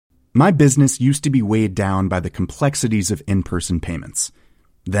My business used to be weighed down by the complexities of in-person payments.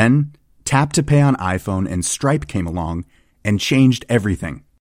 Then, Tap to Pay on iPhone and Stripe came along and changed everything.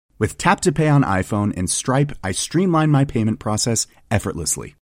 With Tap to Pay on iPhone and Stripe, I streamlined my payment process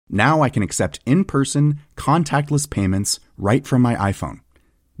effortlessly. Now I can accept in-person, contactless payments right from my iPhone.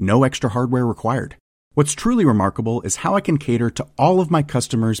 No extra hardware required. What's truly remarkable is how I can cater to all of my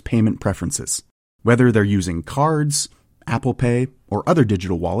customers' payment preferences. Whether they're using cards, Apple Pay, or other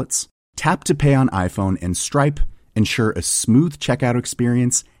digital wallets, Tap to Pay on iPhone and Stripe ensure a smooth checkout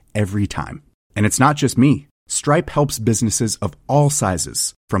experience every time. And it's not just me. Stripe helps businesses of all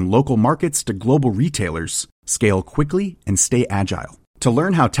sizes, from local markets to global retailers, scale quickly and stay agile. To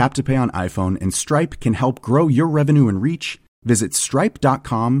learn how Tap to Pay on iPhone and Stripe can help grow your revenue and reach, visit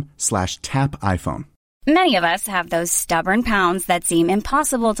stripe.com/tapiphone. Many of us have those stubborn pounds that seem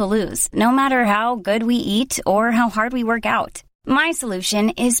impossible to lose, no matter how good we eat or how hard we work out. My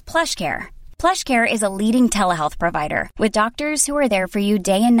solution is PlushCare. PlushCare is a leading telehealth provider with doctors who are there for you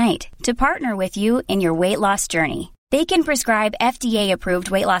day and night to partner with you in your weight loss journey. They can prescribe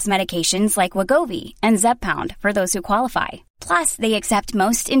FDA-approved weight loss medications like Wegovy and Zepbound for those who qualify. Plus, they accept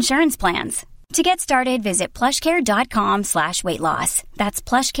most insurance plans. To get started, visit plushcare.com/weightloss. That's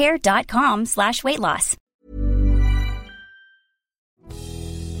plushcare.com/weightloss.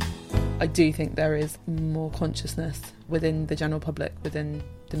 I do think there is more consciousness within the general public, within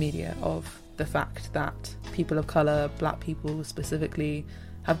the media, of the fact that people of colour, black people specifically,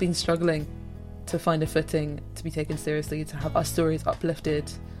 have been struggling to find a footing, to be taken seriously, to have our stories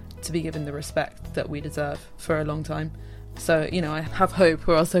uplifted, to be given the respect that we deserve for a long time. So, I have hope,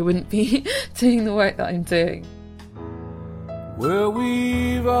 or else I wouldn't be doing the work that I'm doing. Well,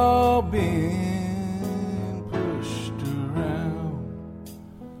 we've all been pushed around.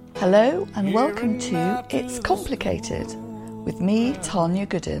 Hello and welcome to It's Complicated with me, Tanya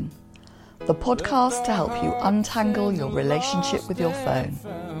Goodin, the podcast to help you untangle your relationship with your phone.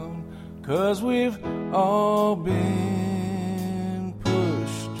 'Cause we've all been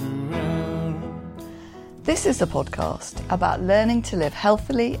pushed around. This is a podcast about learning to live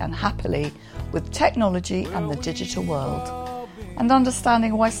healthily and happily with technology and the digital world, and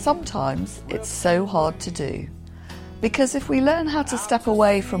understanding why sometimes it's so hard to do. Because if we learn how to step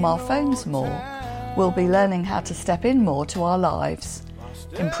away from our phones more, we'll be learning how to step in more to our lives,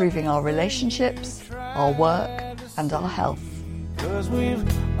 improving our relationships, our work, and our health. 'Cause we've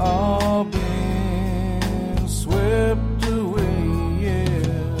all been swept away,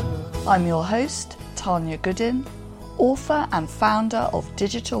 yeah. I'm your host, Tanya Goodin, author and founder of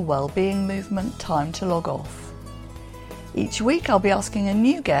digital wellbeing movement Time to Log Off. Each week I'll be asking a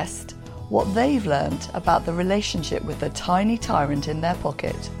new guest what they've learned about the relationship with the tiny tyrant in their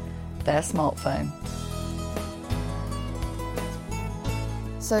pocket, their smartphone.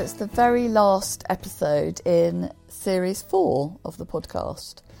 So it's the very last episode in Series 4 of the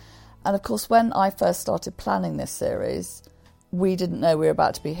podcast. And of course, when I first started planning this series, we didn't know we were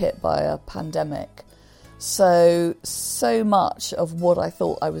about to be hit by a pandemic. So much of what I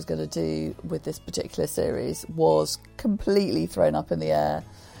thought I was going to do with this particular series was completely thrown up in the air.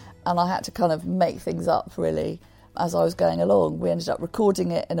 And I had to kind of make things up, really, as I was going along. We ended up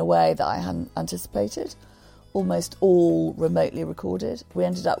recording it in a way that I hadn't anticipated, almost all remotely recorded. We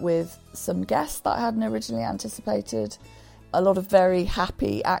ended up with some guests that I hadn't originally anticipated, a lot of very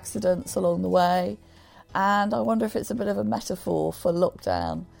happy accidents along the way. And I wonder if it's a bit of a metaphor for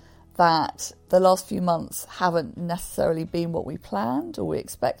lockdown, that the last few months haven't necessarily been what we planned or we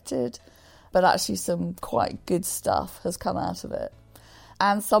expected, but actually some quite good stuff has come out of it.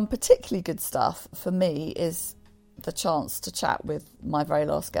 And some particularly good stuff for me is the chance to chat with my very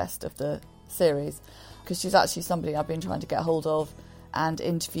last guest of the series, because she's actually somebody I've been trying to get hold of and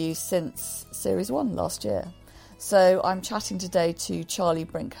interview since Series 1 last year. So I'm chatting today to Charlie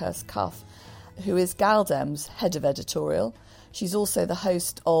Brinkhurst-Cuff, who is GalDem's head of editorial. She's also the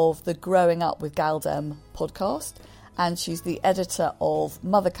host of the Growing Up with GalDem podcast, and she's the editor of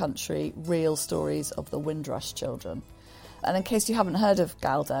Mother Country, Real Stories of the Windrush Children. And in case you haven't heard of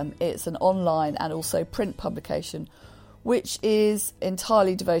GalDem, it's an online and also print publication which is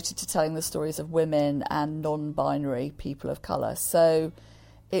entirely devoted to telling the stories of women and non-binary people of colour. So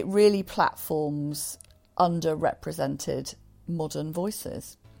it really platforms underrepresented modern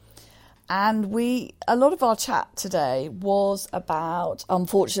voices. And a lot of our chat today was about,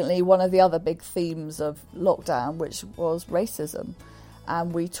 unfortunately, one of the other big themes of lockdown, which was racism.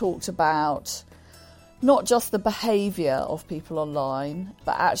 And we talked about not just the behaviour of people online,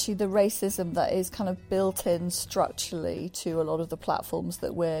 but actually the racism that is kind of built in structurally to a lot of the platforms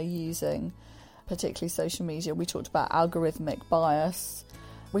that we're using, particularly social media. We talked about algorithmic bias,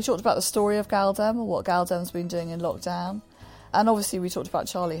 We talked about the story of Galdem and what Galdem's been doing in lockdown. And obviously we talked about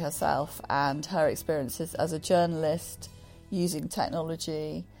Charlie herself and her experiences as a journalist using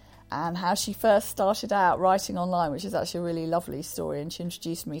technology and how she first started out writing online, which is actually a really lovely story. And she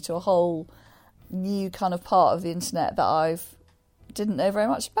introduced me to a whole new kind of part of the internet that I didn't know very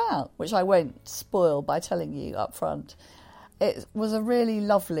much about, which I won't spoil by telling you up front. It was a really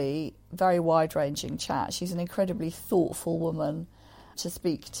lovely, very wide-ranging chat. She's an incredibly thoughtful woman to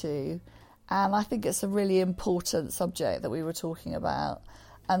speak to. And I think it's a really important subject that we were talking about,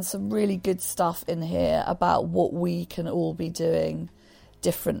 and some really good stuff in here about what we can all be doing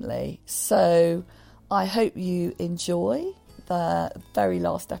differently. So I hope you enjoy the very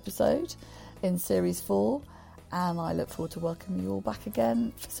last episode in Series 4, and I look forward to welcoming you all back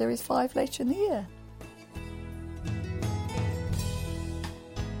again for Series 5 later in the year.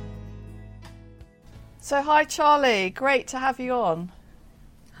 So hi Charlie, great to have you on.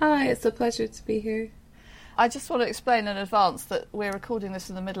 Hi, it's a pleasure to be here. I just want to explain in advance that we're recording this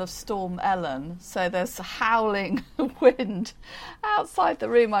in the middle of Storm Ellen, so there's a howling wind outside the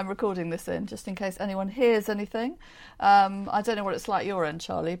room I'm recording this in, just in case anyone hears anything. I don't know what it's like your end,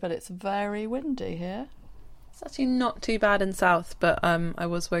 Charlie, but it's very windy here. It's actually not too bad in South, but I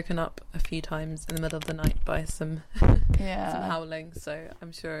was woken up a few times in the middle of the night by some some howling, so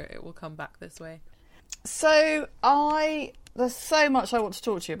I'm sure it will come back this way. So there's so much I want to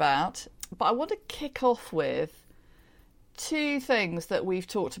talk to you about, but I want to kick off with two things that we've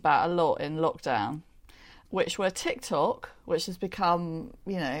talked about a lot in lockdown, which were TikTok, which has become,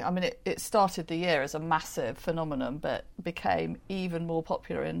 it started the year as a massive phenomenon, but became even more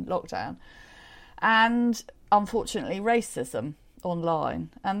popular in lockdown, and unfortunately racism online.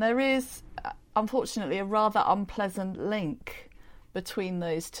 And there is, unfortunately, a rather unpleasant link between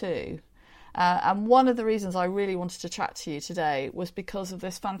those two. And one of the reasons I really wanted to chat to you today was because of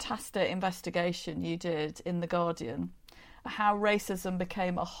this fantastic investigation you did in The Guardian, how racism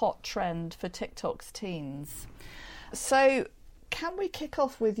became a hot trend for TikTok's teens. So can we kick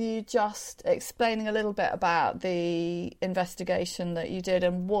off with you just explaining a little bit about the investigation that you did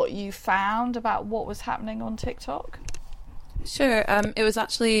and what you found about what was happening on TikTok? Sure. It was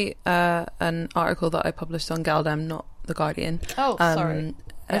actually an article that I published on Galdem, not The Guardian. Oh, sorry.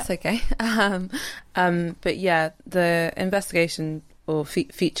 That's okay. But yeah, the investigation, or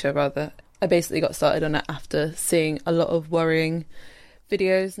feature rather, I basically got started on it after seeing a lot of worrying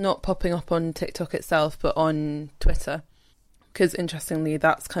videos, not popping up on TikTok itself, but on Twitter. Because interestingly,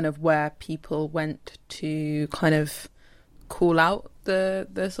 that's kind of where people went to kind of call out the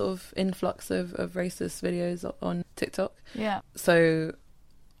sort of influx of racist videos on TikTok. Yeah. So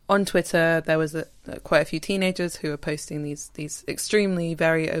on Twitter, there was quite a few teenagers who were posting these extremely,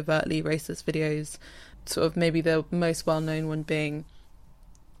 very overtly racist videos. Sort of maybe the most well-known one being,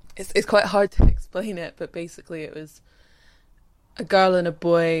 it's quite hard to explain it, but basically it was a girl and a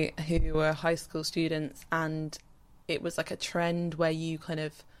boy who were high school students, and it was like a trend where you kind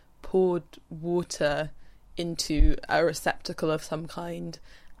of poured water into a receptacle of some kind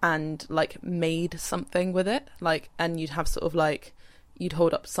and like made something with it, and you'd have sort of like, you'd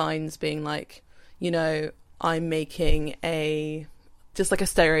hold up signs being like, I'm making just like a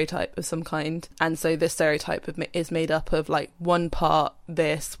stereotype of some kind. And so this stereotype is made up of like one part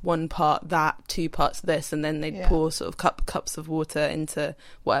this, one part that, two parts this, and then they'd pour sort of cups of water into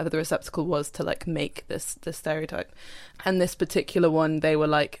whatever the receptacle was to like make this stereotype. And this particular one, they were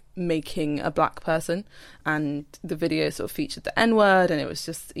like making a black person, and the video sort of featured the N-word, and it was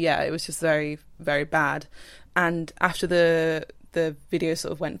just very, very bad. And after the video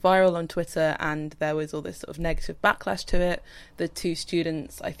sort of went viral on Twitter and there was all this sort of negative backlash to it, the two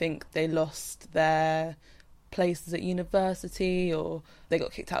students, I think they lost their places at university, or they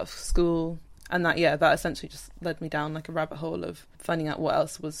got kicked out of school. And that essentially just led me down like a rabbit hole of finding out what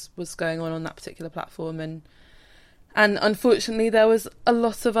else was going on that particular platform. And unfortunately there was a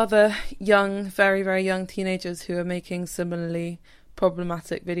lot of other young, very, very young teenagers who are making similarly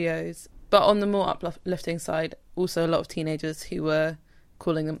problematic videos. But on the more uplifting side, also a lot of teenagers who were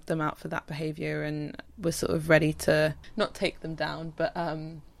calling them out for that behaviour and were sort of ready to not take them down, but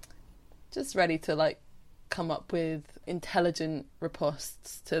just ready to like come up with intelligent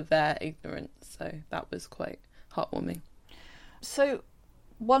ripostes to their ignorance. So that was quite heartwarming. So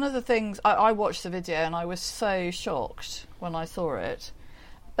one of the things, I watched the video and I was so shocked when I saw it,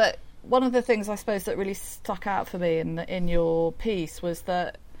 but one of the things I suppose that really stuck out for me in your piece was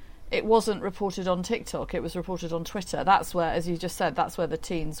that it wasn't reported on TikTok, it was reported on Twitter. That's where, as you just said, that's where the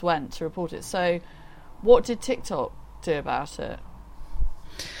teens went to report it. So what did TikTok do about it?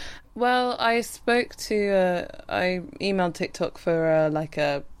 Well, I emailed TikTok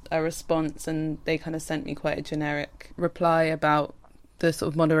for a response, and they kind of sent me quite a generic reply about the sort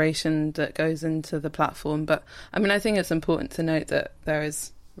of moderation that goes into the platform. But I mean, I think it's important to note that there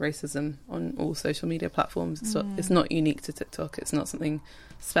is racism on all social media platforms. It's not unique to TikTok. It's not something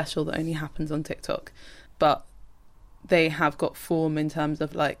special that only happens on TikTok. But they have got form in terms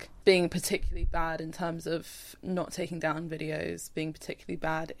of like being particularly bad in terms of not taking down videos, being particularly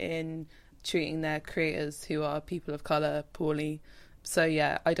bad in treating their creators who are people of colour poorly. So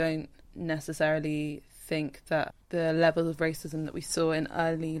yeah, I don't necessarily think that the level of racism that we saw in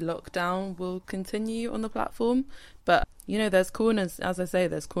early lockdown will continue on the platform. But, you know, there's corners, as I say,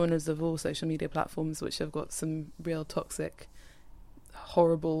 there's corners of all social media platforms which have got some real toxic,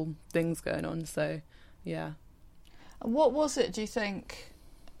 horrible things going on. So, yeah. What was it, do you think,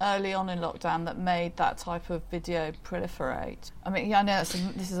 early on in lockdown that made that type of video proliferate? I mean, yeah, I know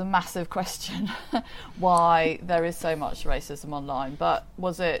this is a massive question, why there is so much racism online, but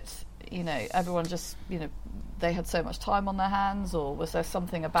was it, you know, everyone just, you know, they had so much time on their hands, or was there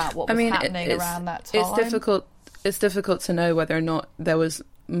something about what was happening around that time? It's difficult to know whether or not there was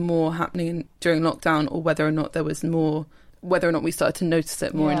more happening during lockdown, or whether or not we started to notice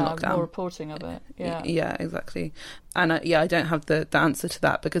it more in lockdown. More reporting of it. Yeah, exactly. And I don't have the answer to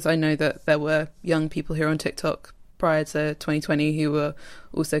that, because I know that there were young people here on TikTok prior to 2020 who were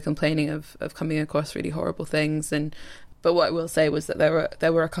also complaining of coming across really horrible things. But what I will say was that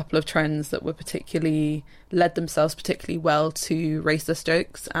there were a couple of trends that were led themselves particularly well to racist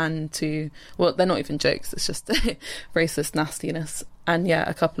jokes and to, well, they're not even jokes, it's just racist nastiness. And yeah,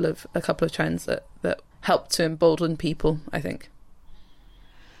 a couple of trends that helped to embolden people, I think.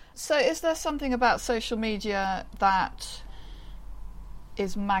 So is there something about social media that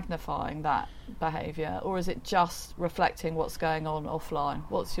is magnifying that behaviour, or is it just reflecting what's going on offline?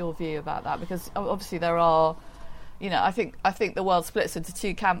 What's your view about that? Because obviously there are, you know, I think the world splits into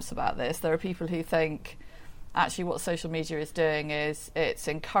two camps about this. There are people who think actually what social media is doing is it's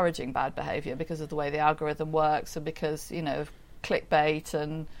encouraging bad behaviour because of the way the algorithm works, and because, you know, of clickbait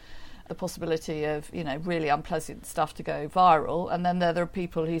and the possibility of, you know, really unpleasant stuff to go viral. And then there are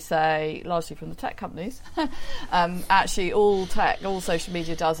people who say, largely from the tech companies, actually all social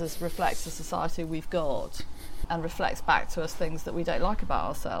media does is reflects the society we've got and reflects back to us things that we don't like about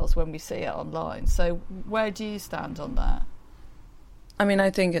ourselves when we see it online. So where do you stand on that? I mean, I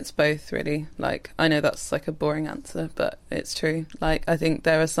think it's both, really. Like, I know that's like a boring answer, but it's true. Like, I think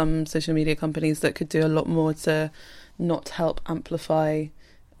there are some social media companies that could do a lot more to not help amplify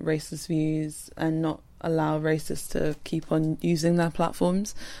racist views and not allow racists to keep on using their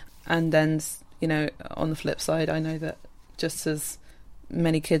platforms. And then, you know, on the flip side, I know that just as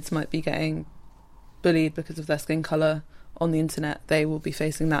many kids might be getting bullied because of their skin colour on the internet, they will be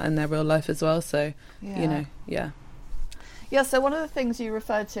facing that in their real life as well. So, you know, yeah. Yeah, so one of the things you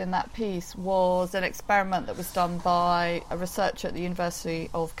referred to in that piece was an experiment that was done by a researcher at the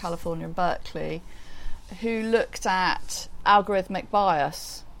University of California in Berkeley who looked at algorithmic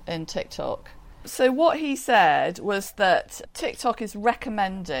bias in TikTok. So what he said was that TikTok is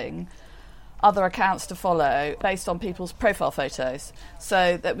recommending other accounts to follow based on people's profile photos.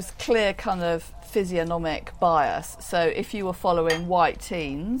 So that was clear kind of physiognomic bias. So if you were following white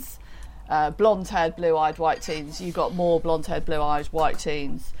teens, blonde-haired, blue-eyed white teens, you got more blonde-haired, blue-eyed white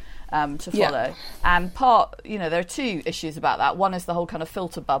teens to follow. And there are two issues about that. One is the whole kind of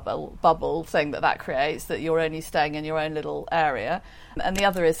filter bubble thing that creates, that you're only staying in your own little area. And the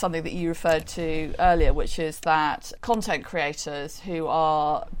other is something that you referred to earlier, which is that content creators who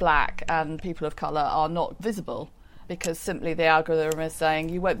are black and people of colour are not visible, because simply the algorithm is saying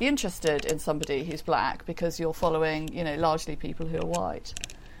you won't be interested in somebody who's black because you're following, you know, largely people who are white.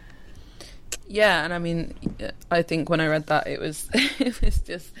 Yeah, and I mean, I think when I read that,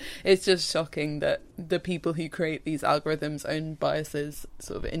 it's just shocking that the people who create these algorithms' own biases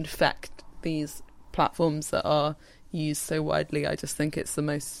sort of infect these platforms that are used so widely. I just think it's the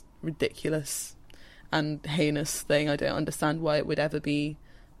most ridiculous and heinous thing. I don't understand why it would ever be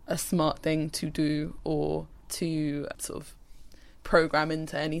a smart thing to do or to sort of program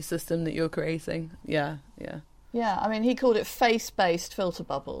into any system that you're creating. Yeah, I mean, he called it face-based filter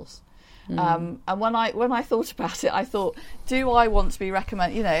bubbles. And when I thought about it, I thought, do I want to be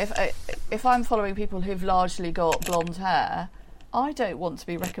recommended? You know, if I'm following people who've largely got blonde hair, I don't want to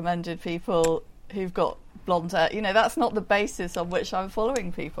be recommended people who've got blonde hair. You know, that's not the basis on which I'm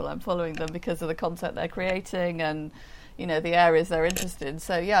following people. I'm following them because of the content they're creating and, you know, the areas they're interested in.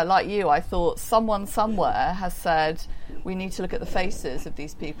 So yeah, like you, I thought someone somewhere has said we need to look at the faces of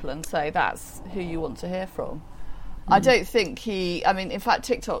these people and say that's who you want to hear from. I don't think in fact,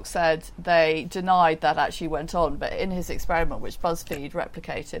 TikTok said they denied that actually went on, but in his experiment, which BuzzFeed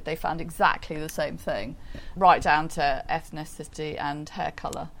replicated, they found exactly the same thing, right down to ethnicity and hair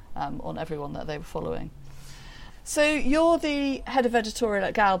colour on everyone that they were following. So you're the head of editorial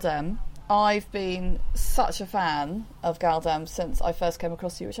at Galdem. I've been such a fan of Galdem since I first came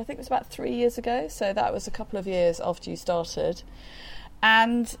across you, which I think was about 3 years ago. So that was a couple of years after you started.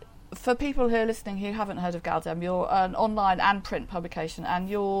 And for people who are listening who haven't heard of Galdem, you're an online and print publication, and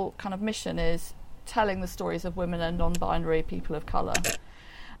your kind of mission is telling the stories of women and non-binary people of colour.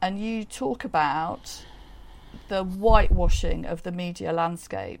 And you talk about the whitewashing of the media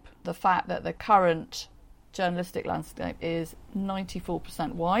landscape, the fact that the current journalistic landscape is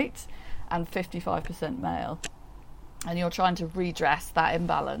 94% white and 55% male, and you're trying to redress that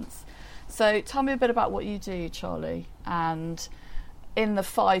imbalance. So tell me a bit about what you do, Charlie, and in the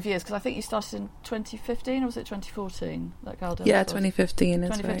 5 years, because I think you started in 2015, or was it 2014? That Galdem? Yeah, 2015.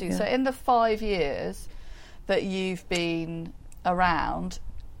 2015. Right, yeah. So in the 5 years that you've been around,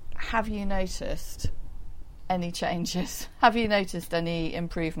 have you noticed any changes? Have you noticed any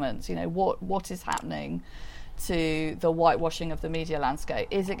improvements? You know, what is happening to the whitewashing of the media landscape?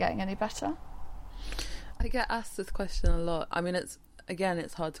 Is it getting any better? I get asked this question a lot. I mean, it's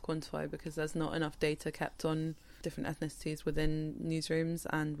hard to quantify because there's not enough data kept on different ethnicities within newsrooms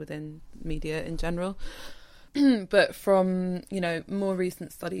and within media in general. But from, more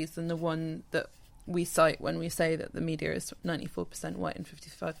recent studies than the one that we cite when we say that the media is 94% white and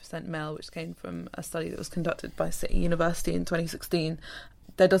 55% male, which came from a study that was conducted by City University in 2016,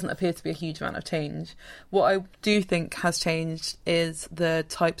 there doesn't appear to be a huge amount of change. What I do think has changed is the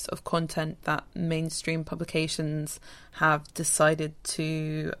types of content that mainstream publications have decided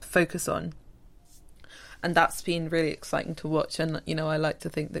to focus on. And that's been really exciting to watch. And, I like to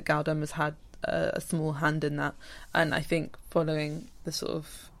think that Galdem has had a small hand in that. And I think following the sort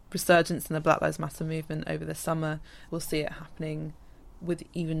of resurgence in the Black Lives Matter movement over the summer, we'll see it happening with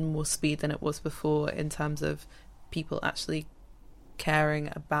even more speed than it was before in terms of people actually caring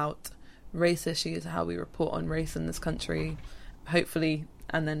about race issues, how we report on race in this country, hopefully,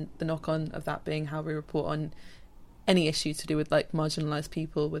 and then the knock-on of that being how we report on any issue to do with marginalised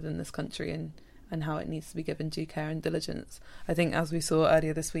people within this country and how it needs to be given due care and diligence. I think as we saw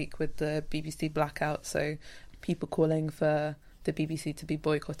earlier this week with the BBC blackout, so people calling for the BBC to be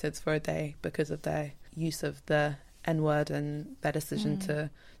boycotted for a day because of their use of the N-word and their decision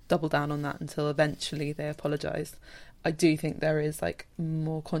to double down on that until eventually they apologised. I do think there is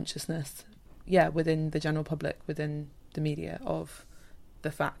more consciousness, within the general public, within the media, of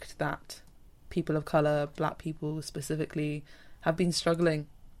the fact that people of colour, black people specifically, have been struggling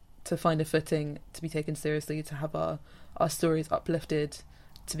to find a footing, to be taken seriously, to have our stories uplifted,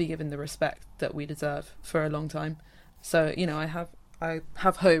 to be given the respect that we deserve for a long time. So, I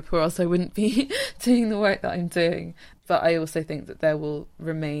have hope, or else I wouldn't be doing the work that I'm doing. But I also think that there will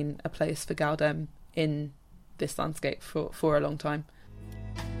remain a place for Galdem in this landscape for a long time.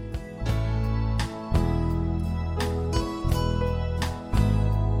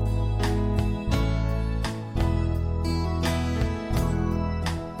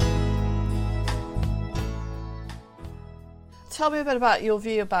 Tell me a bit about your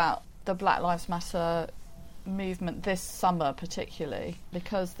view about the Black Lives Matter movement this summer particularly,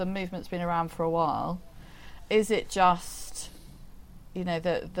 because the movement's been around for a while. Is it just,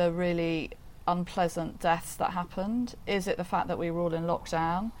 the really unpleasant deaths that happened? Is it the fact that we were all in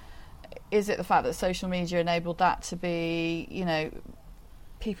lockdown? Is it the fact that social media enabled that to be,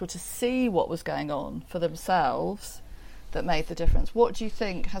 people to see what was going on for themselves that made the difference? What do you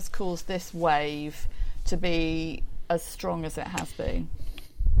think has caused this wave to be as strong as it has been?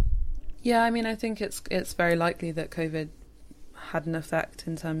 Yeah, I think it's very likely that COVID had an effect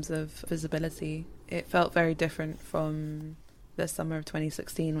in terms of visibility. It felt very different from the summer of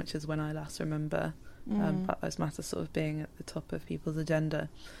 2016, which is when I last remember Black Lives Matter sort of being at the top of people's agenda.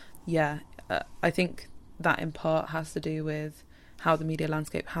 I think that in part has to do with how the media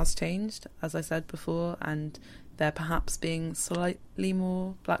landscape has changed, as I said before, and there perhaps being slightly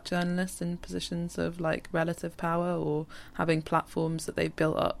more black journalists in positions of relative power, or having platforms that they've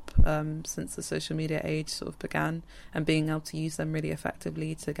built up since the social media age sort of began, and being able to use them really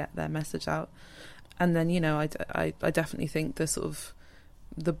effectively to get their message out. And then, I definitely think the sort of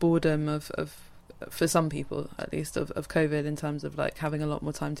the boredom of for some people at least of COVID, in terms of having a lot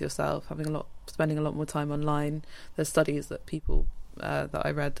more time to yourself, spending a lot more time online. There's studies that people that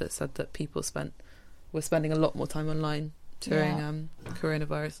I read that said that people were spending a lot more time online during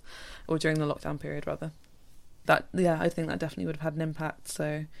coronavirus, or during the lockdown period rather. I think that definitely would have had an impact.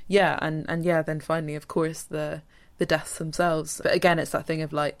 So and then finally, of course, the the deaths themselves. But again, it's that thing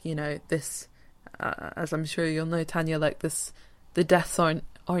of like, you know, this, as I'm sure you'll know, Tanya, like this, the deaths aren't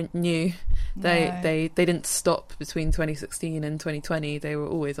new. They didn't stop between 2016 and 2020. They were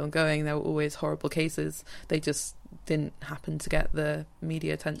always ongoing. There were always horrible cases. They just didn't happen to get the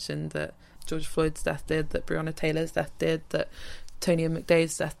media attention that George Floyd's death did, that Breonna Taylor's death did, that Tony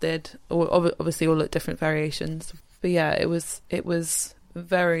McDay's death did, or obviously all at different variations. But yeah, it was a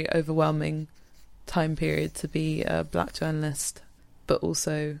very overwhelming time period to be a black journalist, but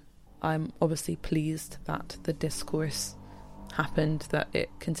also I'm obviously pleased that the discourse happened, that it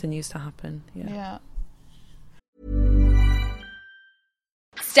continues to happen. Yeah.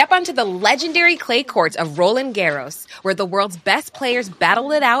 Step onto the legendary clay courts of Roland Garros, where the world's best players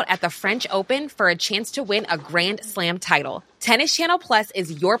battle it out at the French Open for a chance to win a Grand Slam title. Tennis Channel Plus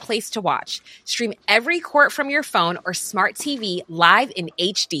is your place to watch. Stream every court from your phone or smart TV live in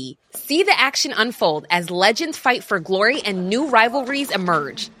HD. See the action unfold as legends fight for glory and new rivalries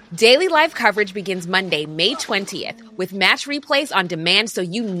emerge. Daily live coverage begins Monday, May 20th, with match replays on demand so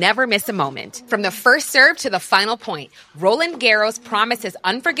you never miss a moment. From the first serve to the final point, Roland Garros promises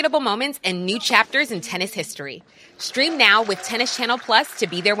unforgettable moments and new chapters in tennis history. Stream now with Tennis Channel Plus to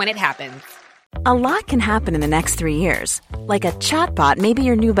be there when it happens. A lot can happen in the next 3 years. Like a chatbot may be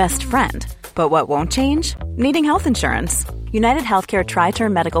your new best friend. But what won't change? Needing health insurance. United Healthcare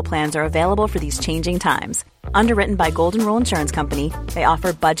Tri-Term Medical Plans are available for these changing times. Underwritten by Golden Rule Insurance Company, they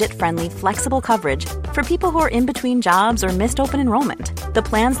offer budget-friendly, flexible coverage for people who are in between jobs or missed open enrollment. The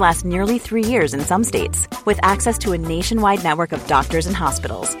plans last nearly 3 years in some states, with access to a nationwide network of doctors and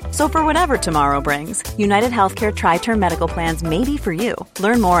hospitals. So for whatever tomorrow brings, United Healthcare Tri-Term Medical Plans may be for you.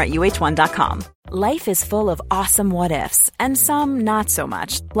 Learn more at uh1.com. Life is full of awesome what-ifs, and some not so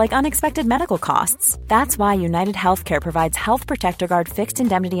much, like unexpected medical costs. That's why United Healthcare provides Health Protector Guard fixed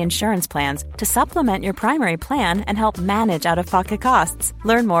indemnity insurance plans to supplement your primary plan and help manage out-of-pocket costs.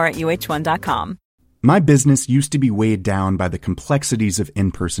 Learn more at uh1.com. My business used to be weighed down by the complexities of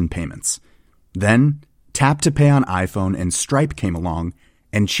in-person payments. Then, Tap to Pay on iPhone and Stripe came along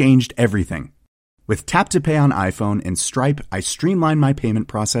and changed everything. With Tap to Pay on iPhone and Stripe, I streamlined my payment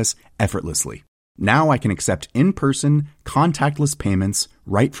process effortlessly. Now I can accept in-person, contactless payments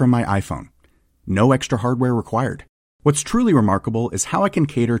right from my iPhone. No extra hardware required. What's truly remarkable is how I can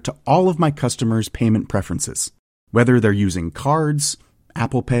cater to all of my customers' payment preferences. Whether they're using cards,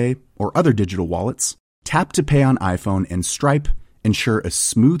 Apple Pay, or other digital wallets, Tap to Pay on iPhone and Stripe ensure a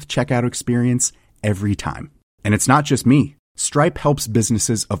smooth checkout experience every time. And it's not just me. Stripe helps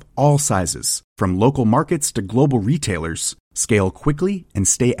businesses of all sizes, from local markets to global retailers, scale quickly and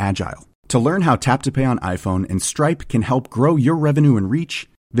stay agile. To learn how Tap to Pay on iPhone and Stripe can help grow your revenue and reach,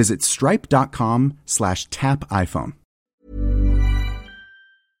 visit stripe.com/tapiphone.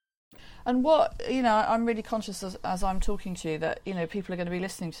 And what, you know, I'm really conscious as I'm talking to you that, you know, people are going to be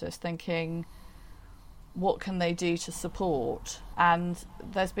listening to this thinking, what can they do to support? And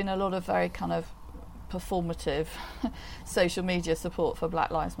there's been a lot of very kind of performative social media support for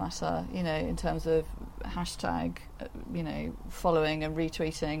Black Lives Matter, you know, in terms of hashtag, you know, following and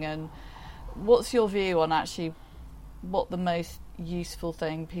retweeting. And what's your view on actually what the most useful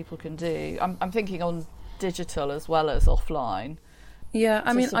thing people can do? I'm thinking on digital as well as offline. Yeah,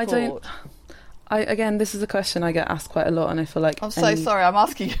 I mean, support. Again, this is a question I get asked quite a lot, and I feel like... I'm so sorry, I'm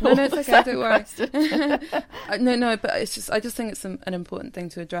asking you No, it's okay, don't worry. No, but I just think it's an important thing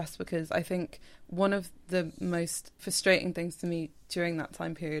to address, because I think one of the most frustrating things to me during that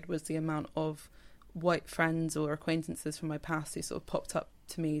time period was the amount of white friends or acquaintances from my past who sort of popped up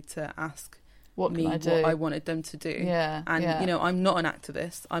to me to ask what I wanted them to do. You know, I'm not an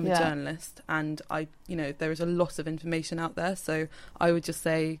activist, I'm a journalist, and there is a lot of information out there, so I would just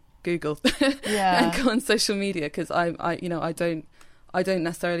say Google and go on social media, because I don't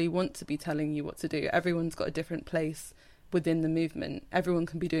necessarily want to be telling you what to do. Everyone's got a different place within the movement. Everyone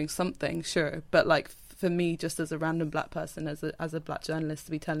can be doing something, sure, but like for me, just as a random black person, as a black journalist,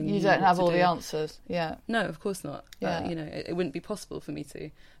 to be telling you don't have all the answers. No, of course not. It wouldn't be possible for me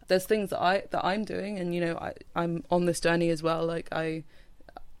to. There's things that I'm doing, and I'm on this journey as well. Like I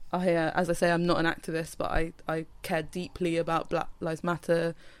as I say, I'm not an activist, but I care deeply about Black Lives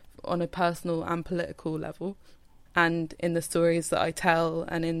Matter on a personal and political level, and in the stories that I tell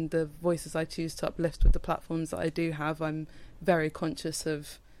and in the voices I choose to uplift with the platforms that I do have, I'm very conscious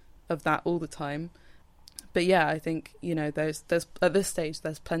of that all the time. But yeah, I think there's at this stage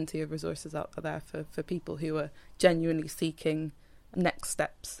there's plenty of resources out there for people who are genuinely seeking next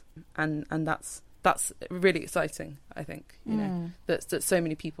steps, and that's really exciting. I think that so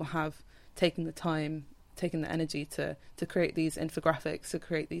many people have taken the time, taken the energy to create these infographics, to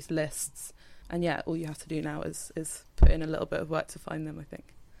create these lists, yeah, all you have to do now is put in a little bit of work to find them, I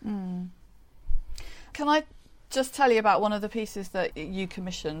think. Can I just tell you about one of the pieces that you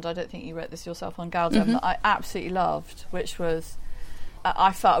commissioned? I don't think you wrote this yourself on Galdem, that I absolutely loved, which was,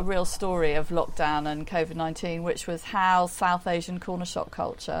 I felt a real story of lockdown and COVID-19, which was how South Asian corner shop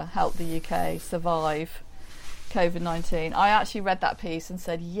culture helped the UK survive COVID-19. I actually read that piece and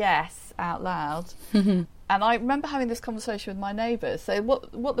said yes out loud. And I remember having this conversation with my neighbours. So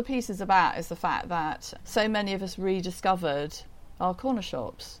what the piece is about is the fact that so many of us rediscovered our corner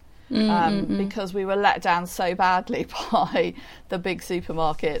shops. Because we were let down so badly by the big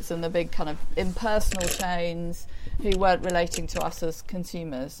supermarkets and the big kind of impersonal chains who weren't relating to us as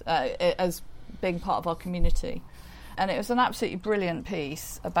consumers, as being part of our community. And it was an absolutely brilliant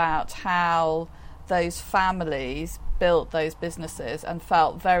piece about how those families built those businesses and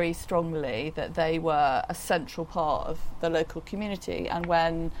felt very strongly that they were a central part of the local community. And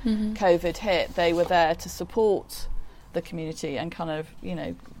when COVID hit, they were there to support the community and kind of,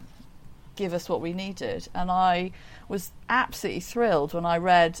 give us what we needed. And I was absolutely thrilled when I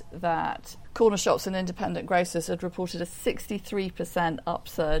read that corner shops and independent grocers had reported a 63%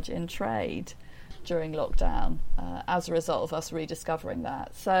 upsurge in trade during lockdown as a result of us rediscovering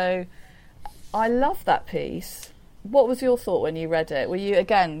that. So I love that piece. What was your thought when you read it? Were you,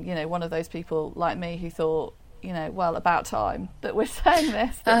 again, one of those people like me who thought, well, about time that we're saying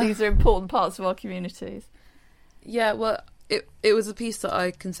this, that these are important parts of our communities? Yeah, well, it was a piece that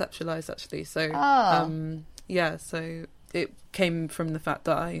I conceptualised, actually. So, so it came from the fact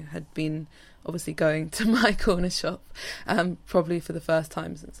that I had been obviously going to my corner shop probably for the first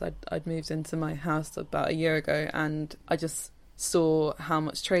time since I'd moved into my house about a year ago, and I just saw how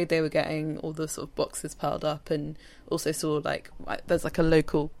much trade they were getting, all the sort of boxes piled up, and also saw there's a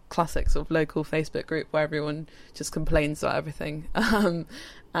local classic sort of local Facebook group where everyone just complains about everything,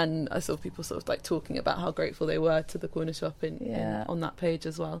 and I saw people sort of talking about how grateful they were to the corner shop on that page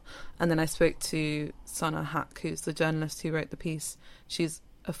as well. And then I spoke to Sana Hack, who's the journalist who wrote the piece. She's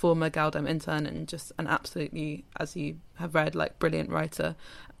a former Galdem intern and just an absolutely, as you have read, brilliant writer.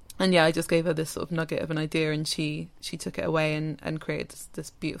 And yeah, I just gave her this sort of nugget of an idea, and she took it away and created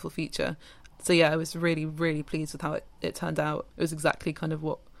this beautiful feature. So yeah, I was really, really pleased with how it turned out. It was exactly kind of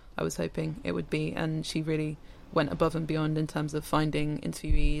what I was hoping it would be, and she really went above and beyond in terms of finding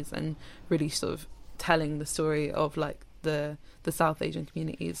interviewees and really sort of telling the story of the South Asian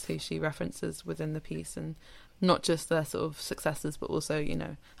communities who she references within the piece, and not just their sort of successes, but also,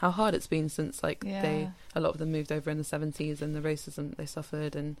 how hard it's been since a lot of them moved over in the 70s and the racism they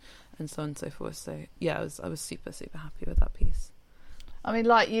suffered and so on and so forth. So yeah, I was super, super happy with that piece. I mean,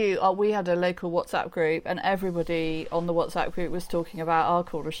 like you, we had a local WhatsApp group, and everybody on the WhatsApp group was talking about our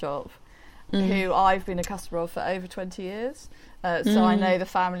corner shop, who I've been a customer of for over 20 years. So I know the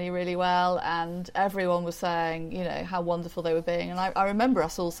family really well, and everyone was saying, how wonderful they were being. And I remember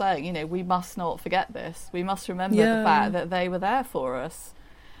us all saying, we must not forget this. We must remember the fact that they were there for us.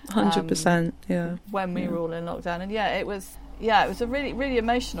 100%, when we were all in lockdown. And it was a really, really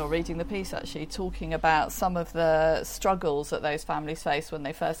emotional reading the piece, actually, talking about some of the struggles that those families faced when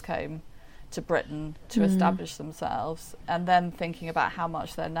they first came to Britain to establish themselves, and then thinking about how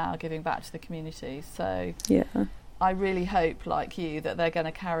much they're now giving back to the community. So I really hope, like you, that they're going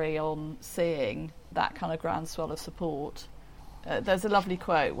to carry on seeing that kind of groundswell of support. There's a lovely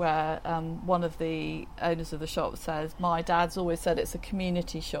quote where one of the owners of the shop says, "My dad's always said it's a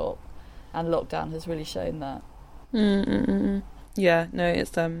community shop, and lockdown has really shown that." Yeah, no,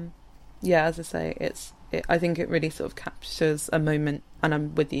 it's as I say, I think it really sort of captures a moment, and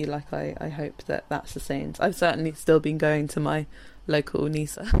I'm with you. I hope that that's sustained. I've certainly still been going to my local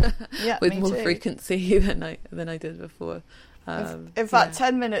Nisa with more frequency than I did before. In fact,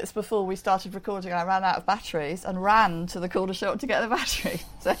 10 minutes before we started recording, I ran out of batteries and ran to the corner shop to get the battery.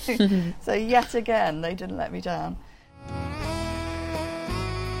 So yet again, they didn't let me down.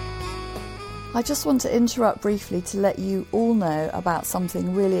 I just want to interrupt briefly to let you all know about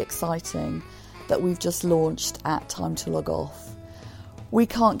something really exciting that we've just launched at Time to Log Off. We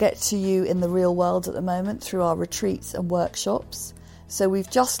can't get to you in the real world at the moment through our retreats and workshops, so we've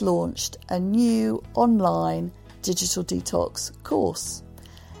just launched a new online digital detox course.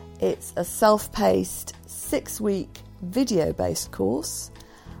 It's a self-paced 6-week video-based course.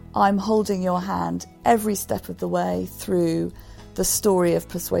 I'm holding your hand every step of the way through the story of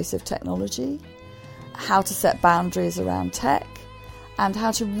persuasive technology, how to set boundaries around tech, and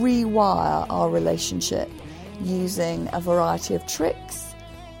how to rewire our relationship using a variety of tricks,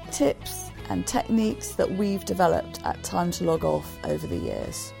 tips and techniques that we've developed at Time to Log Off over the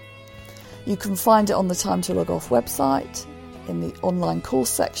years. You can find it on the Time to Log Off website, in the online course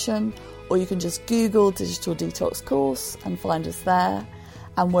section, or you can just Google Digital Detox course and find us there.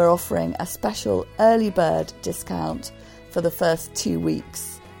 And we're offering a special early bird discount for the first 2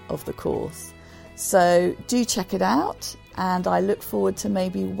 weeks of the course. So do check it out, and I look forward to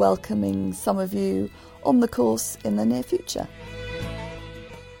maybe welcoming some of you on the course in the near future.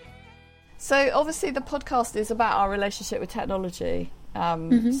 So obviously the podcast is about our relationship with technology.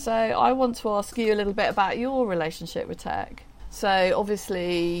 So I want to ask you a little bit about your relationship with tech. So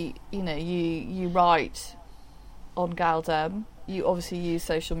obviously, you know, you write on Galdem. You obviously use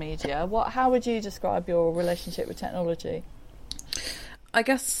social media. How would you describe your relationship with technology? I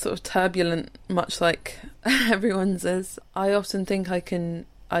guess sort of turbulent, much like everyone's is. I often think I can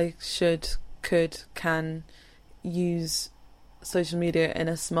use social media in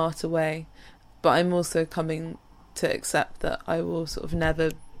a smarter way, but I'm also coming to accept that I will sort of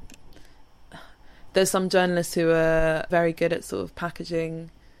never... There's some journalists who are very good at sort of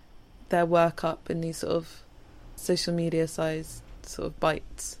packaging their work up in these sort of social media size sort of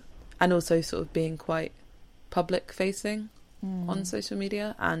bites, and also sort of being quite public facing on social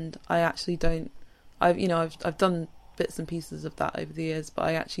media. And I actually don't... I've done bits and pieces of that over the years, but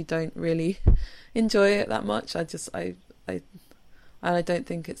I actually don't really enjoy it that much. I don't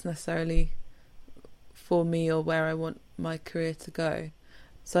think it's necessarily for me or where I want my career to go.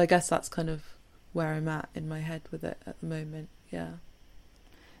 So I guess that's kind of where I'm at in my head with it at the moment. Yeah.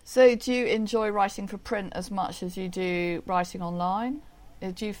 So do you enjoy writing for print as much as you do writing online?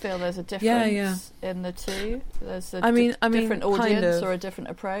 Do you feel there's a difference in the two? There's a different audience kind of, or a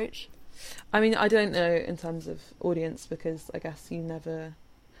different approach? I mean, I don't know in terms of audience, because I guess you never...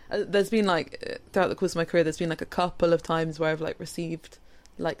 there's been like, throughout the course of my career, there's been like a couple of times where I've like received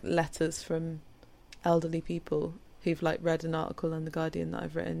like letters from elderly people who've like read an article in The Guardian that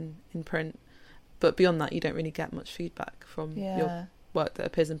I've written in print. But beyond that, you don't really get much feedback from your work that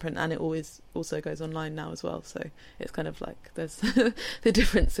appears in print, and it always also goes online now as well. So it's kind of like there's the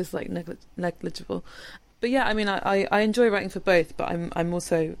difference is like negligible. But yeah, I mean, I enjoy writing for both, but I'm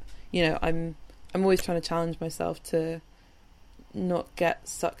also, you know, I'm always trying to challenge myself to not get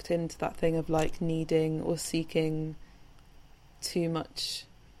sucked into that thing of like needing or seeking too much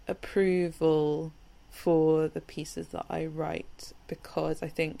approval for the pieces that I write, because I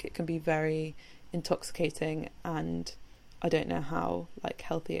think it can be very intoxicating, and I don't know how like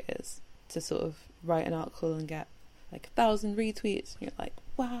healthy it is to sort of write an article and get like 1,000 retweets and you're like,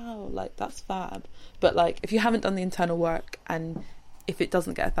 wow, like that's fab. But like if you haven't done the internal work, and if it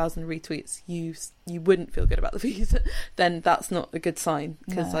doesn't get 1,000 retweets, you wouldn't feel good about the piece, then that's not a good sign,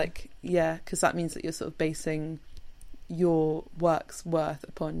 because because that means that you're sort of basing your work's worth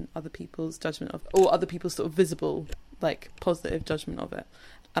upon other people's judgment of, or other people's sort of visible like positive judgment of it.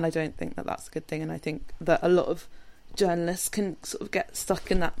 And I don't think that that's a good thing. And I think that a lot of journalists can sort of get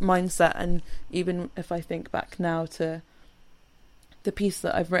stuck in that mindset. And even if I think back now to the piece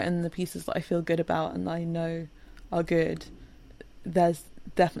that I've written, the pieces that I feel good about and I know are good, there's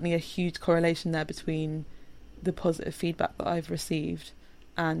definitely a huge correlation there between the positive feedback that I've received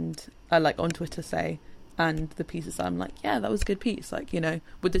and like on Twitter, say, and the pieces that I'm like, yeah, that was a good piece. Like, you know,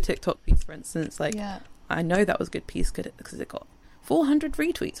 with the TikTok piece, for instance, like, I know that was a good piece because it got 400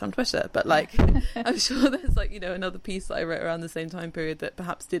 retweets on Twitter, but like I'm sure there's like, you know, another piece that I wrote around the same time period that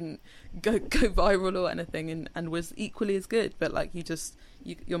perhaps didn't go viral or anything and was equally as good, but like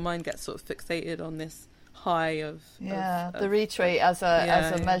your mind gets sort of fixated on this high of the retweet as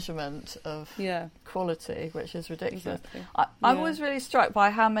a measurement of quality, which is ridiculous. Exactly. I was really struck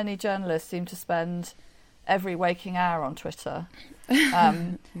by how many journalists seem to spend every waking hour on Twitter.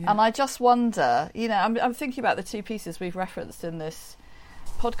 And I just wonder, you know, I'm thinking about the two pieces we've referenced in this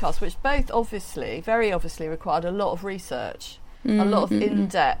podcast, which both very obviously required a lot of research, a lot of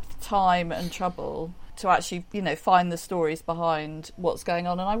in-depth time and trouble to actually, you know, find the stories behind what's going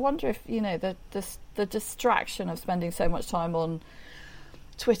on. And I wonder if, you know, the distraction of spending so much time on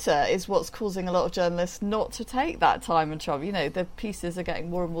Twitter is what's causing a lot of journalists not to take that time and trouble. You know, the pieces are getting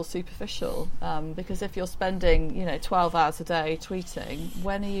more and more superficial, because if you're spending, you know, 12 hours a day tweeting,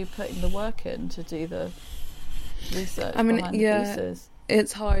 when are you putting the work in to do the research behind the pieces?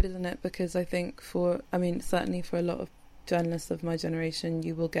 It's hard, isn't it? Because I think certainly for a lot of journalists of my generation,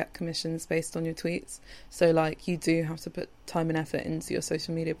 you will get commissions based on your tweets. So like you do have to put time and effort into your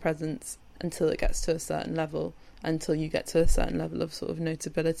social media presence until it gets to a certain level, until you get to a certain level of sort of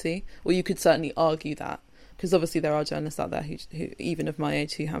notability. Or you could certainly argue that, because obviously there are journalists out there who even of my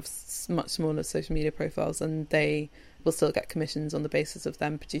age, who have much smaller social media profiles, and they will still get commissions on the basis of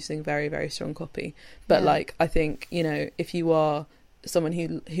them producing very, very strong copy. But like, I think, you know, if you are someone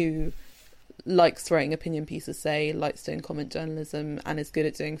who likes writing opinion pieces, say, likes doing comment journalism, and is good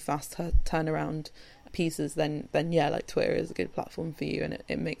at doing fast turnaround pieces, then yeah, like Twitter is a good platform for you, and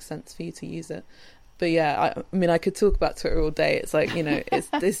it makes sense for you to use it. But yeah, I mean, I could talk about Twitter all day. It's like, you know,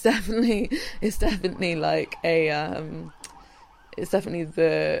 it's definitely like it's definitely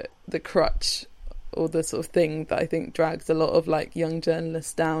the crutch, or the sort of thing that I think drags a lot of like young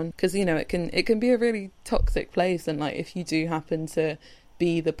journalists down, because, you know, it can be a really toxic place, and like if you do happen to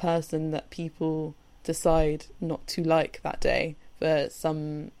be the person that people decide not to like that day for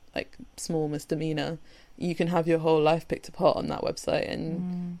some like small misdemeanor, you can have your whole life picked apart on that website.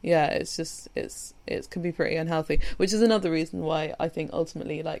 And yeah, it's just it can be pretty unhealthy, which is another reason why I think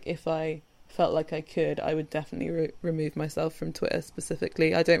ultimately, like, if I felt like I could, I would definitely remove myself from Twitter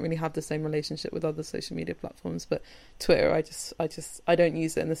specifically. I don't really have the same relationship with other social media platforms, but Twitter, I don't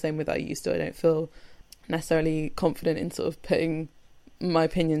use it in the same way that I used to. I don't feel necessarily confident in sort of putting my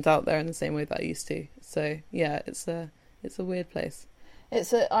opinions out there in the same way that I used to. So yeah, it's a weird place.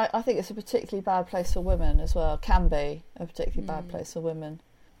 I think it's a particularly bad place for women as well. Can be a particularly bad place for women.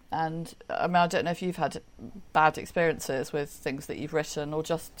 And I mean, I don't know if you've had bad experiences with things that you've written, or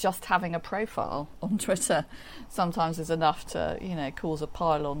just having a profile on Twitter sometimes is enough to, you know, cause a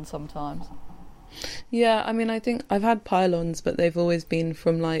pile-on sometimes. Yeah, I mean, I think I've had pile-ons, but they've always been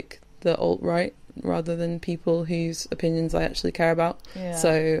from like the alt-right rather than people whose opinions I actually care about. Yeah.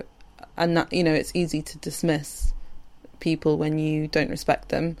 So, and that, you know, it's easy to dismiss people when you don't respect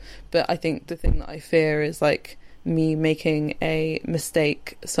them, but I think the thing that I fear is like me making a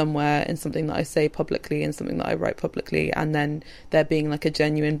mistake somewhere in something that I say publicly and something that I write publicly, and then there being like a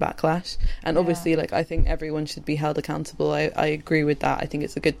genuine backlash. And obviously, like, I think everyone should be held accountable. I agree with that. I think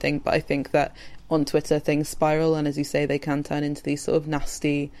it's a good thing, but I think that on Twitter things spiral, and as you say, they can turn into these sort of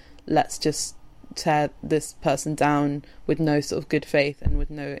nasty, let's just tear this person down with no sort of good faith and with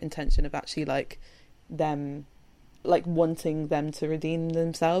no intention of actually like them, like wanting them to redeem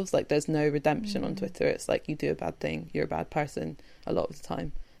themselves. Like, there's no redemption on Twitter. It's like, you do a bad thing, you're a bad person a lot of the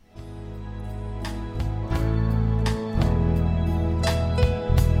time.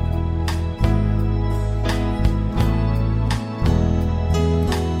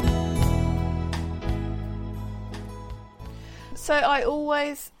 So I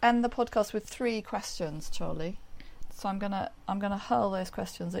always end the podcast with 3 questions, Charlie. So I'm gonna hurl those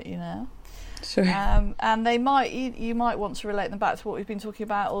questions at you now. Sure. And they might, you might want to relate them back to what we've been talking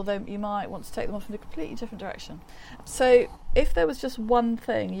about, or you might want to take them off in a completely different direction. So if there was just one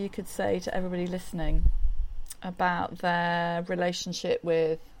thing you could say to everybody listening about their relationship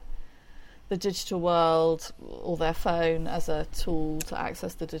with the digital world, or their phone as a tool to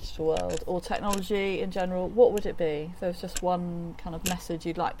access the digital world, or technology in general, what would it be? If there was just one kind of message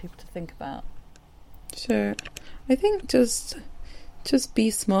you'd like people to think about. Sure. I think just be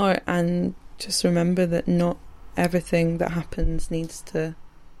smart, and just remember that not everything that happens needs to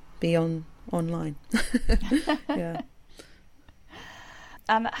be online. Yeah.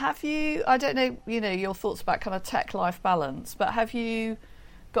 And have you, I don't know, you know, your thoughts about kind of tech-life balance, but have you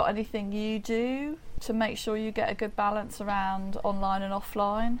got anything you do to make sure you get a good balance around online and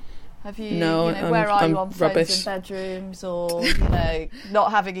offline? Have you, no, you know, where are you on rubbish. phones in bedrooms, or, you know,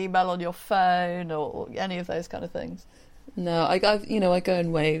 not having email on your phone, or any of those kind of things? No, I go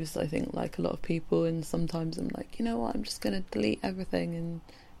in waves, I think, like a lot of people, and sometimes I'm like, you know what, I'm just going to delete everything and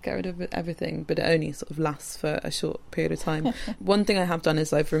get rid of everything, but it only sort of lasts for a short period of time. One thing I have done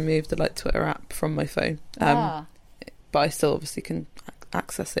is I've removed the like Twitter app from my phone, but I still obviously can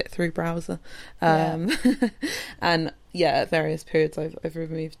access it through browser. And yeah, at various periods I've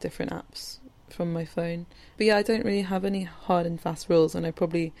removed different apps from my phone. But yeah, I don't really have any hard and fast rules, and I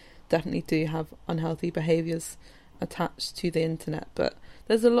probably definitely do have unhealthy behaviours attached to the internet, but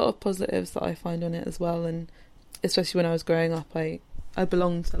there's a lot of positives that I find on it as well. And especially when I was growing up, I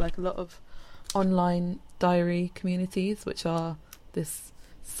belonged to like a lot of online diary communities, which are that's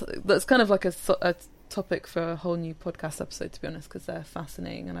kind of like a topic for a whole new podcast episode, to be honest, because they're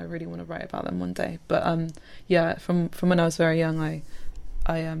fascinating and I really want to write about them one day. But yeah, from when I was very young,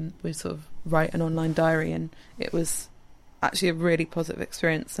 I would sort of write an online diary, and it was actually a really positive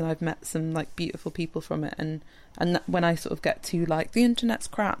experience, and I've met some like beautiful people from it, and when I sort of get to like the internet's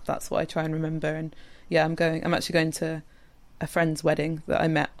crap, that's what I try and remember. And yeah, I'm actually going to a friend's wedding that I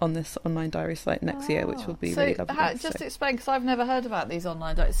met on this online diary site next year, which will be really lovely. Just explain, because I've never heard about these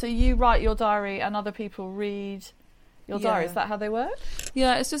online diaries. So you write your diary and other people read your diary. Is that how they work?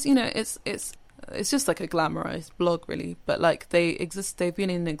 Yeah, it's just, you know, it's just like a glamorized blog, really, but like they've been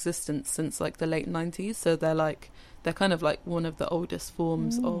in existence since like the late 90s, so they're kind of like one of the oldest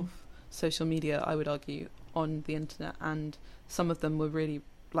forms of social media, I would argue, on the internet, and some of them were really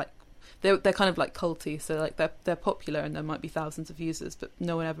like they're kind of like culty, so like they're popular and there might be thousands of users, but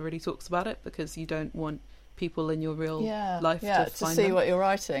no one ever really talks about it because you don't want people in your real life to find see them. what you're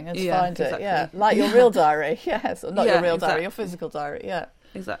writing and find exactly. it. Like your real diary, yes, or not your real diary, exactly. your physical diary,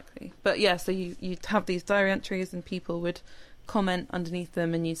 Exactly. But so you'd have these diary entries and people would comment underneath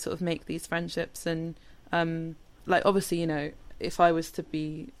them and you sort of make these friendships and like obviously, you know, if I was to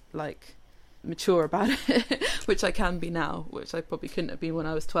be like mature about it, which I can be now, which I probably couldn't have been when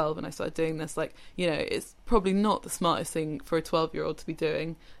I was 12 and I started doing this, like, you know, it's probably not the smartest thing for a 12-year-old to be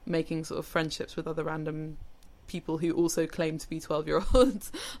doing, making sort of friendships with other random people who also claim to be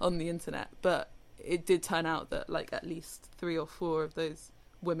 12-year-olds on the internet. But it did turn out that like at least 3 or 4 of those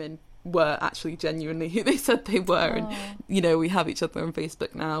women were actually genuinely who they said they were. And you know, we have each other on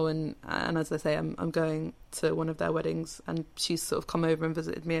Facebook now, and as I say, I'm going to one of their weddings and she's sort of come over and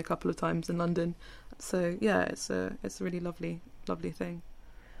visited me a couple of times in London. So yeah, it's a really lovely thing.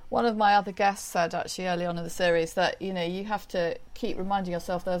 One of my other guests said actually early on in the series that, you know, you have to keep reminding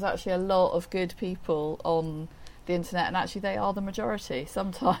yourself there's actually a lot of good people on the internet, and actually they are the majority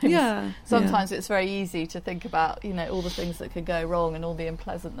sometimes. Sometimes it's very easy to think about, you know, all the things that could go wrong and all the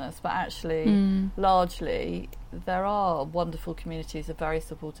unpleasantness, but actually largely there are wonderful communities of very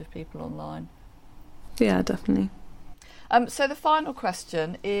supportive people online. Yeah, definitely. So the final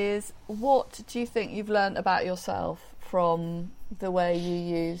question is, what do you think you've learned about yourself from the way you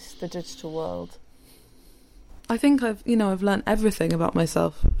use the digital world? I think I've learned everything about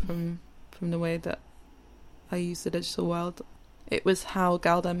myself from the way that I use the digital world. It was how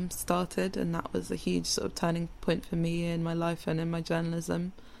Galdem started, and that was a huge sort of turning point for me in my life and in my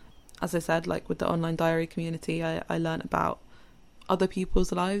journalism. As I said, like with the online diary community, I learned about other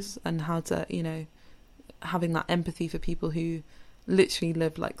people's lives and how to, you know, having that empathy for people who literally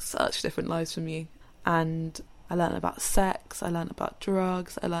live like such different lives from you. And I learned about sex, I learned about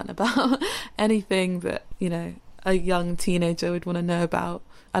drugs, I learned about anything that, you know, a young teenager would want to know about.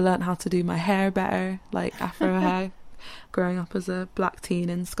 I learned how to do my hair better, like afro hair, growing up as a black teen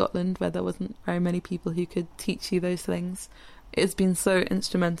in Scotland where there wasn't very many people who could teach you those things. It's been so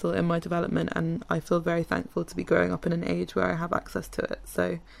instrumental in my development, and I feel very thankful to be growing up in an age where I have access to it.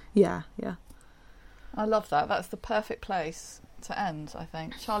 So, yeah. I love that. That's the perfect place to end, I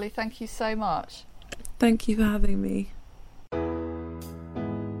think. Charlie, thank you so much. Thank you for having me.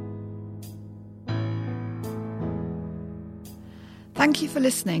 Thank you for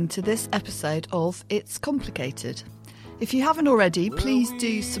listening to this episode of It's Complicated. If you haven't already, please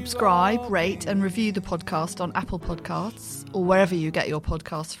do subscribe, rate and review the podcast on Apple Podcasts or wherever you get your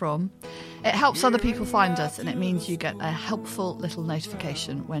podcasts from. It helps other people find us, and it means you get a helpful little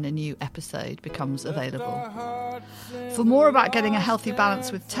notification when a new episode becomes available. For more about getting a healthy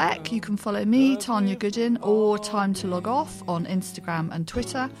balance with tech, you can follow me, Tanya Goodin, or Time to Log Off on Instagram and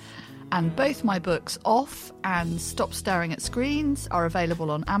Twitter. And both my books, Off and Stop Staring at Screens, are available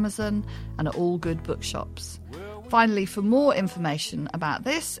on Amazon and at all good bookshops. Finally, for more information about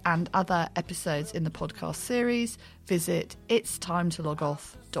this and other episodes in the podcast series, visit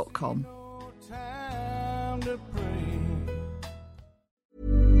itstimetologoff.com.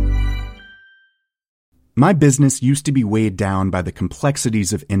 My business used to be weighed down by the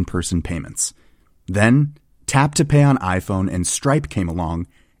complexities of in-person payments. Then, Tap to Pay on iPhone and Stripe came along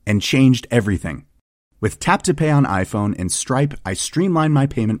and changed everything. With Tap to Pay on iPhone and Stripe, I streamlined my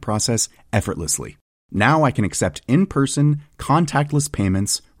payment process effortlessly. Now I can accept in-person, contactless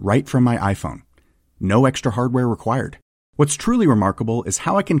payments right from my iPhone. No extra hardware required. What's truly remarkable is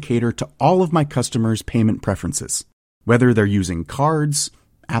how I can cater to all of my customers' payment preferences. Whether they're using cards,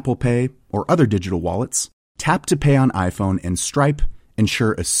 Apple Pay, or other digital wallets, Tap to Pay on iPhone and Stripe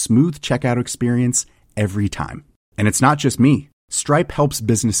ensure a smooth checkout experience every time. And it's not just me. Stripe helps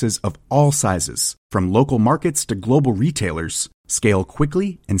businesses of all sizes, from local markets to global retailers, scale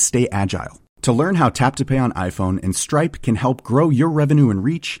quickly and stay agile. To learn how Tap to Pay on iPhone and Stripe can help grow your revenue and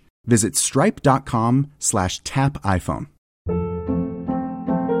reach, visit stripe.com/tapiphone.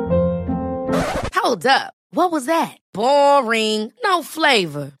 Hold up. What was that? Boring. No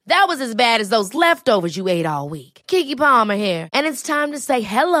flavor. That was as bad as those leftovers you ate all week. Keke Palmer here, and it's time to say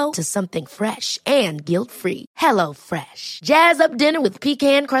hello to something fresh and guilt-free. Hello Fresh. Jazz up dinner with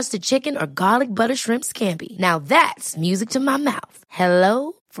pecan-crusted chicken or garlic butter shrimp scampi. Now that's music to my mouth.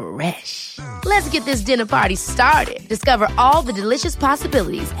 Hello Fresh. Let's get this dinner party started. Discover all the delicious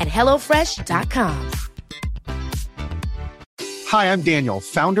possibilities at HelloFresh.com. Hi, I'm Daniel,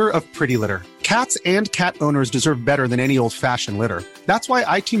 founder of Pretty Litter. Cats and cat owners deserve better than any old-fashioned litter. That's why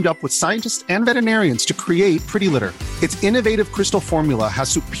I teamed up with scientists and veterinarians to create Pretty Litter. Its innovative crystal formula has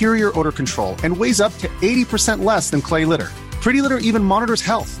superior odor control and weighs up to 80% less than clay litter. Pretty Litter even monitors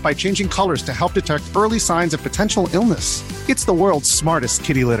health by changing colors to help detect early signs of potential illness. It's the world's smartest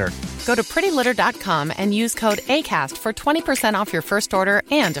kitty litter. Go to prettylitter.com and use code ACAST for 20% off your first order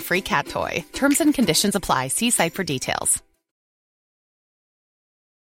and a free cat toy. Terms and conditions apply. See site for details.